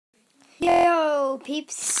Yo,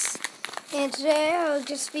 peeps, and today I'll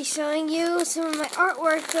just be showing you some of my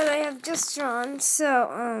artwork that I have just drawn.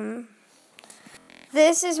 So,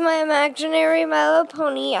 this is my imaginary My Little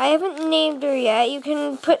Pony. I haven't named her yet. You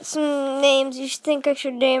can put some names you think I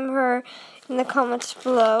should name her in the comments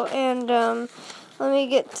below. And, let me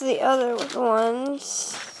get to the other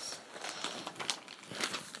ones.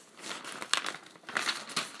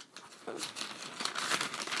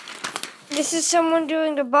 This is someone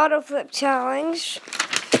doing the bottle flip challenge.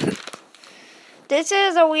 This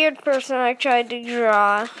is a weird person I tried to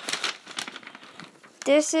draw.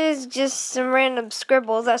 This is just some random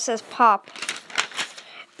scribbles that says pop.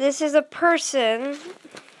 This is a person.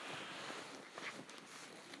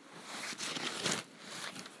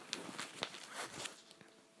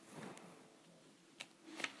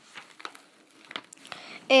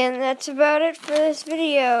 And that's about it for this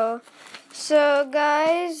video. So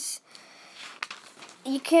guys,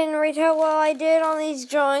 you can rate how well I did on these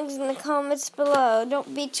drawings in the comments below.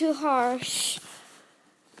 Don't be too harsh.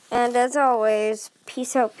 And as always,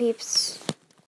 peace out, peeps.